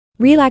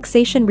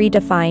Relaxation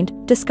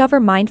Redefined, discover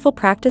mindful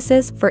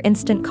practices for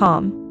instant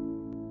calm.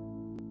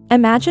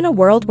 Imagine a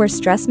world where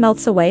stress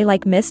melts away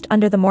like mist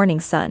under the morning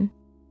sun.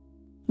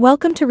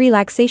 Welcome to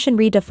Relaxation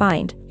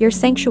Redefined, your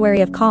sanctuary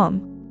of calm.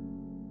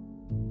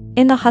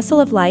 In the hustle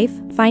of life,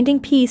 finding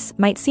peace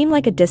might seem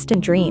like a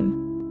distant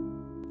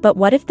dream. But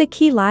what if the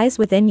key lies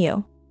within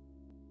you?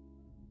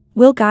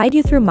 We'll guide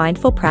you through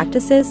mindful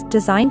practices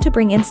designed to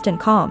bring instant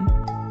calm.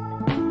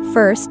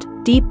 First,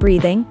 deep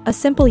breathing, a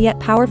simple yet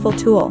powerful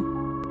tool.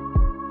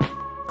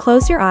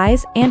 Close your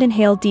eyes and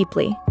inhale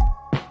deeply.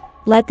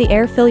 Let the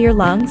air fill your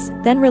lungs,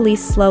 then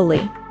release slowly.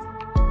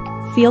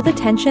 Feel the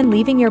tension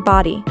leaving your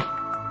body.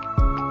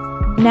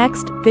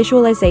 Next,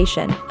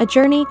 visualization, a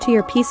journey to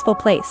your peaceful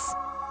place.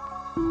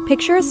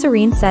 Picture a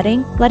serene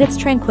setting, let its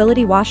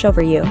tranquility wash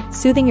over you,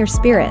 soothing your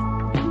spirit.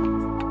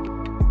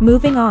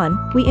 Moving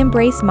on, we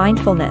embrace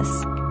mindfulness.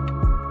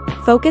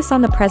 Focus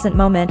on the present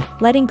moment,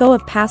 letting go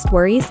of past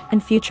worries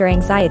and future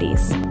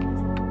anxieties.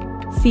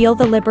 Feel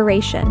the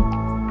liberation.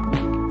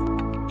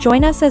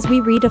 Join us as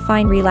we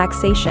redefine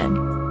relaxation.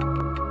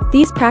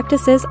 These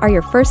practices are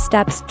your first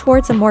steps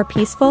towards a more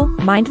peaceful,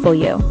 mindful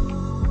you.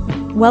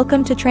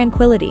 Welcome to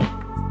tranquility.